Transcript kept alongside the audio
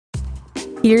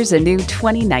Here's a new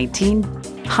 2019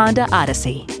 Honda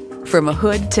Odyssey. From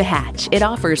hood to hatch, it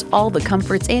offers all the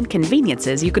comforts and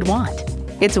conveniences you could want.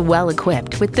 It's well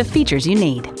equipped with the features you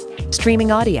need: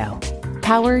 streaming audio,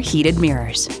 power heated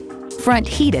mirrors, front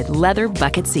heated leather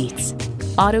bucket seats,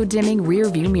 auto dimming rear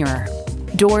view mirror,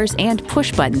 doors and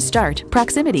push button start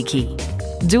proximity key,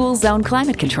 dual zone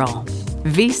climate control,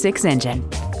 V6 engine,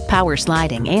 power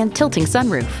sliding and tilting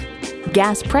sunroof,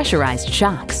 gas pressurized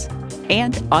shocks,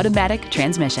 and automatic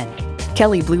transmission.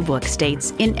 Kelley Blue Book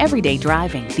states, in everyday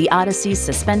driving, the Odyssey's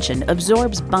suspension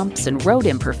absorbs bumps and road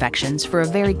imperfections for a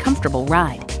very comfortable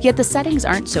ride, yet the settings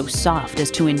aren't so soft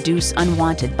as to induce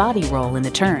unwanted body roll in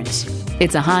the turns.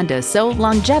 It's a Honda, so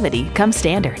longevity comes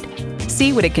standard.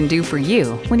 See what it can do for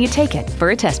you when you take it for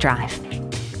a test drive.